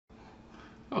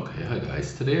Okay, hi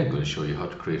guys. Today I'm going to show you how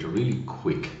to create a really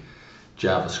quick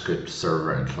JavaScript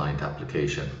server and client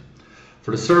application.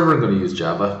 For the server I'm going to use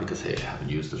Java because hey, I haven't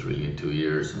used it really in 2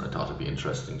 years and I thought it'd be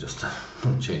interesting just to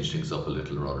change things up a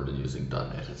little rather than using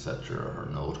 .NET, etc. or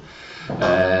Node.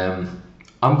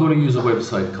 I'm going to use a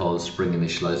website called Spring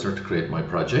Initializer to create my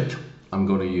project. I'm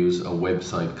going to use a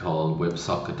website called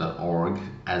Websocket.org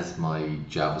as my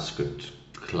JavaScript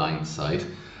client site.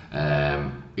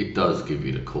 It does give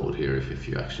you the code here if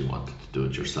you actually wanted to do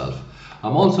it yourself.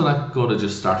 I'm also not going to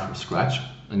just start from scratch.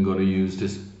 I'm going to use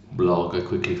this blog I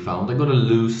quickly found. I'm going to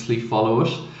loosely follow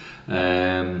it.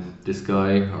 This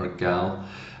guy or gal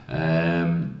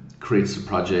creates the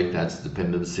project, adds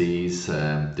dependencies,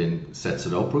 then sets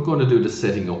it up. We're going to do the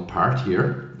setting up part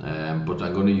here, but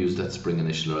I'm going to use that Spring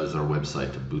Initializer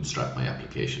website to bootstrap my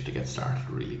application to get started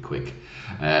really quick.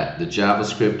 The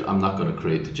JavaScript, I'm not going to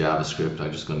create the JavaScript,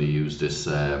 I'm just going to use this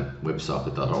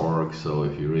websocket.org. So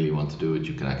if you really want to do it,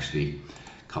 you can actually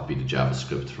copy the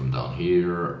JavaScript from down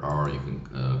here, or you can,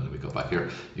 let me go back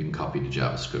here, you can copy the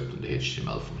JavaScript and the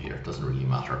HTML from here, it doesn't really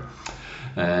matter.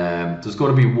 There's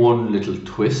going to be one little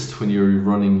twist when you're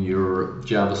running your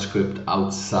JavaScript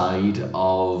outside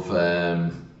of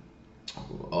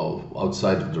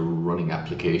the running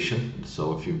application.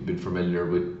 So if you've been familiar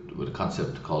with a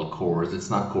concept called cores, it's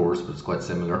not cores, but it's quite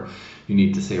similar. You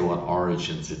need to say what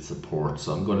origins it supports.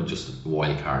 So I'm going to just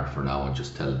wildcard for now and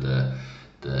just tell the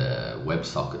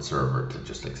WebSocket server to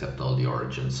just accept all the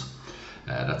origins.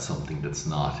 That's something that's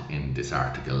not in this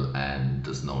article, and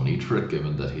there's no need for it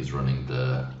given that he's running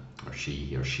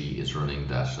he or she is running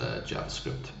that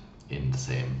JavaScript in the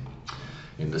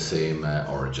same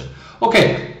origin.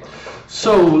 Okay,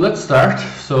 so let's start.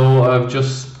 So I've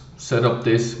just set up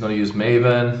this. I'm going to use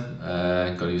Maven.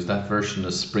 I'm going to use that version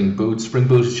of Spring Boot. Spring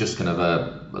Boot is just kind of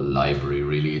a library,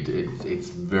 really. It's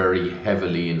very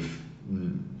heavily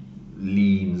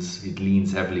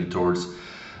leans heavily towards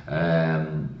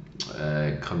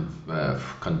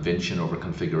convention over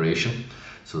configuration.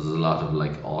 So there's a lot of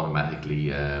like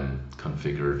automatically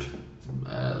configured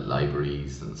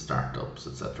libraries and startups,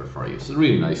 etc. for you. So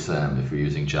really nice if you're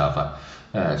using Java.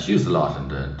 It's used a lot in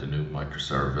the new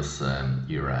microservice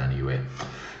era anyway.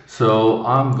 So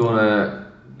I'm gonna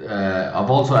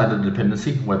I've also added a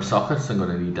dependency, WebSocket, so I'm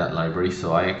going to need that library.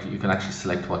 So you can actually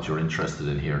select what you're interested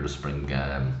in here in the Spring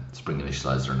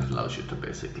Initializer, and it allows you to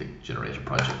basically generate a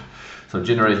project. So I'm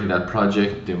generating that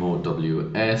project, demo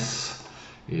WS.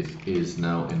 It is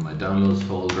now in my downloads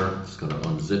folder. I'm just going to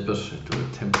unzip it into a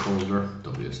temp folder,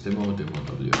 WS demo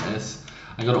WS.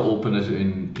 I'm going to open it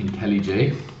in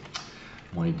IntelliJ,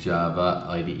 my Java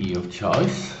IDE of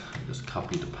choice. Just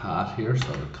copy the path here, so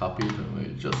I'll copy it and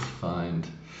we'll just find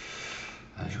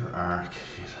Azure Arc.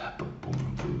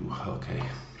 Okay,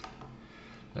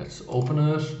 let's open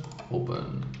it.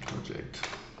 Open project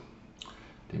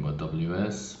demo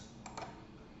WS.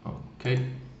 Okay,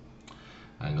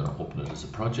 I'm going to open it as a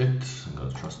project. I'm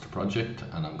going to trust the project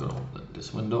and I'm going to open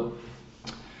this window.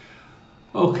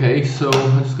 Okay, so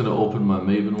I'm just going to open my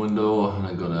Maven window and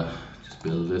I'm going to just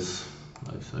build this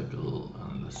lifecycle,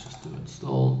 and let's just do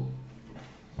install.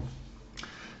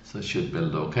 So it should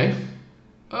build okay.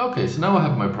 Okay, so now I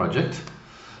have my project.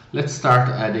 Let's start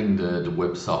adding the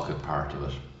WebSocket part of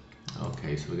it.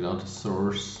 Okay, so we go down to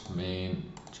source,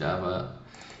 main, Java.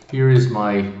 Here is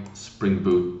my Spring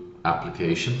Boot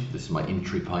application. This is my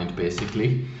entry point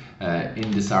basically.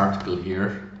 In this article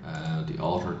here, the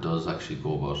author does actually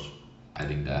go about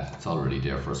adding that. It's already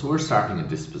there for us. So we're starting in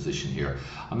this position here.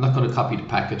 I'm not going to copy the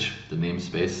package, the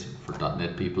namespace for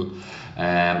 .NET people.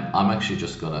 I'm actually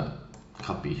just going to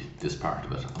copy this part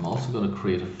of it. I'm also going to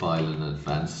create a file in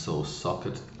advance, so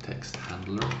socket text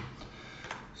handler.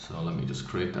 So let me just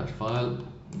create that file,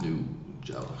 new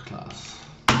Java class.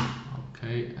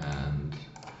 Okay, and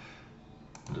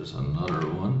there's another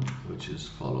one which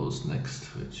follows next,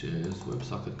 which is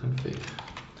WebSocket config.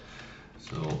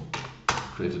 So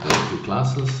created those two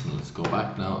classes, and let's go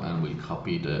back now and we'll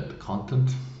copy the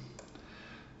content.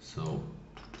 So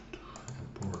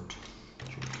import,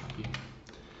 copy.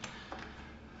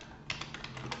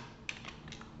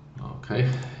 Okay,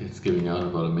 it's giving out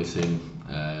about a missing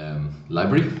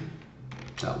library.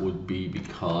 That would be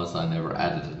because I never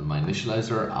added it in my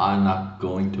initializer. I'm not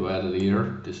going to add it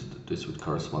either. This would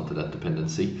correspond to that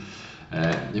dependency.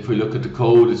 If we look at the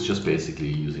code, it's just basically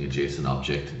using a JSON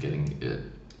object and getting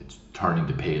turning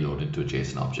the payload into a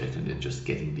JSON object and then just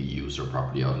getting the user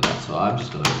property out of that. So I'm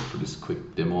just going to, for this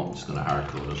quick demo, I'm just going to hard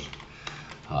code it.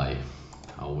 Hi,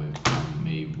 how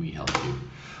may we help you?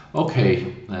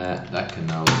 Okay, that can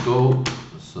now go.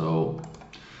 So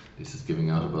this is giving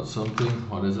out about something.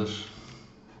 What is it?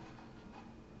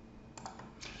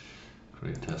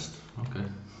 Create test. Okay.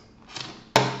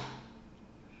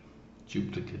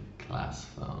 Duplicate class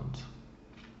found.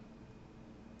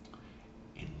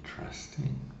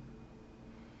 Interesting.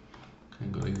 Okay,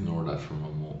 I'm going to ignore that for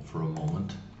a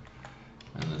moment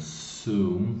and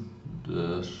assume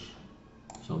that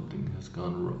something has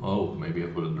gone wrong. Oh, maybe I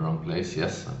put it in the wrong place.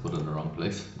 Yes, I put it in the wrong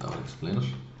place. That will explain it.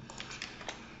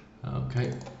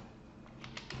 Okay.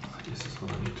 This is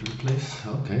what I need to replace.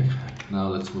 Okay, now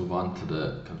let's move on to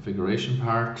the configuration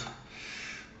part,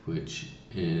 which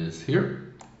is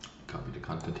here. Copy the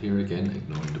content here again,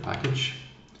 ignoring the package.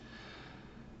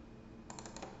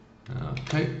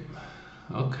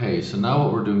 Okay, so now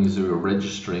what we're doing is we're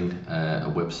registering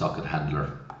a WebSocket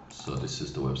handler. So this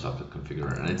is the WebSocket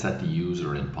configurer, and it's at the user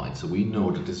endpoint. So we know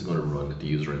that this is going to run at the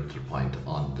user endpoint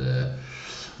on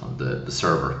the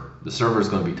server. The server is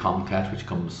going to be Tomcat, which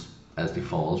comes as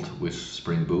default with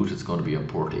Spring Boot. It's going to be on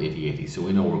port 8080. So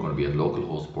we know we're going to be at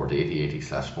localhost port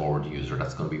 8080/forward user.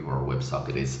 That's going to be where our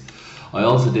WebSocket is. I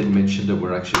also did mention that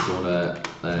we're actually going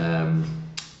to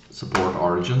support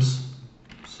origins.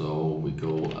 So we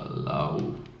go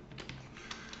allow,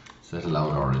 set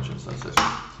allowed origins, that's it.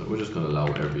 So we're just going to allow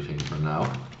everything for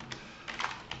now.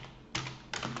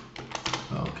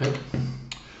 Okay,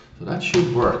 so that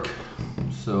should work.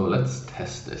 So let's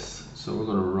test this. So we're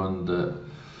going to run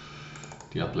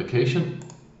the application.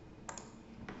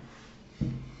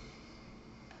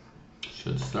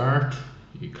 Should start.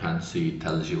 You can see it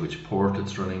tells you which port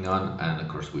it's running on, and of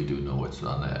course we do know it's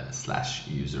on a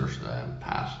 /user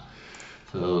path.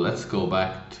 So let's go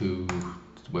back to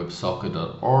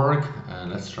websocket.org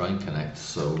and let's try and connect.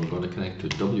 So we're going to connect to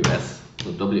WS.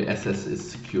 So WSS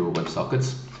is secure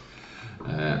WebSockets,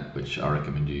 which I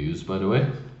recommend you use, by the way.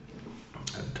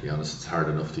 And to be honest, it's hard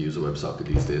enough to use a WebSocket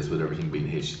these days with everything being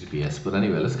HTTPS. But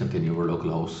anyway, let's continue. We're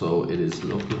localhost, so it is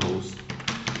localhost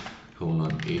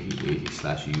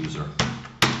 :8080/user.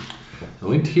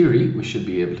 So in theory, we should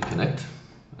be able to connect,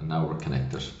 and now we're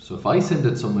connected. So if I send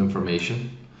it some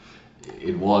information,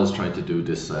 it was trying to do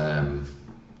this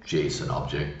JSON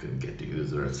object and get the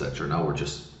user, etc. Now we're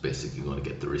just basically going to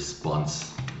get the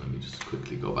response. Let me just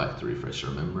quickly go back to refresh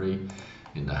our memory.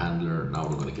 In the handler, now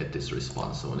we're going to get this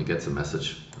response. So when it gets a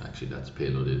message, actually that's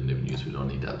payload didn't even use, we don't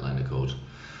need that line of code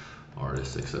or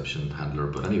this exception handler.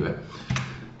 But anyway,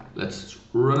 let's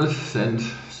run it, send.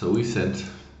 So we sent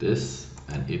this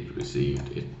and it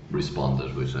received, it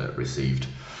responded with received.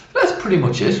 That's pretty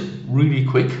much it, really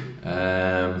quick.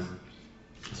 I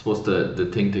suppose the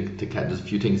thing to catch, there's a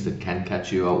few things that can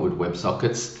catch you out with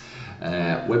WebSockets.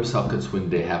 WebSockets, when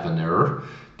they have an error,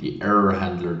 the error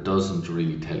handler doesn't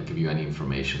really give you any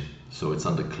information. So it's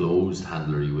on the closed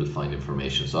handler you will find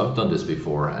information. So I've done this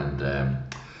before, and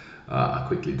I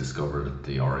quickly discovered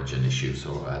the origin issue.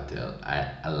 So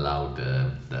I allowed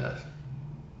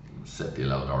set the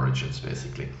allowed origins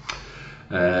basically.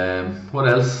 What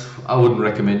else? I wouldn't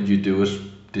recommend you do it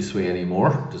this way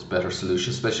anymore. There's better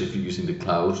solutions, especially if you're using the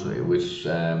cloud. With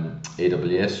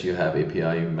AWS, you have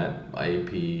API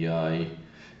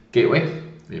gateway.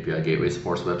 API gateway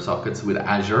supports WebSockets. With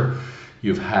Azure,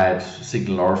 you've had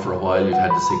SignalR for a while. You've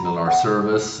had the SignalR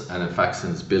service, and in fact,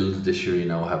 since build this year, you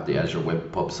now have the Azure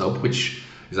Web Pub Sub, which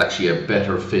is actually a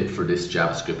better fit for this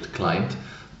JavaScript client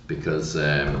because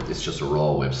it's just a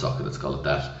raw WebSocket. Let's call it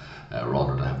that,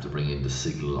 rather than have to bring in the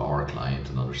SignalR client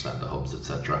and understand the hubs,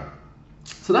 etc.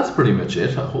 So that's pretty much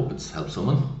it. I hope it's helped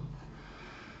someone.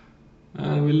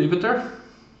 And we'll leave it there.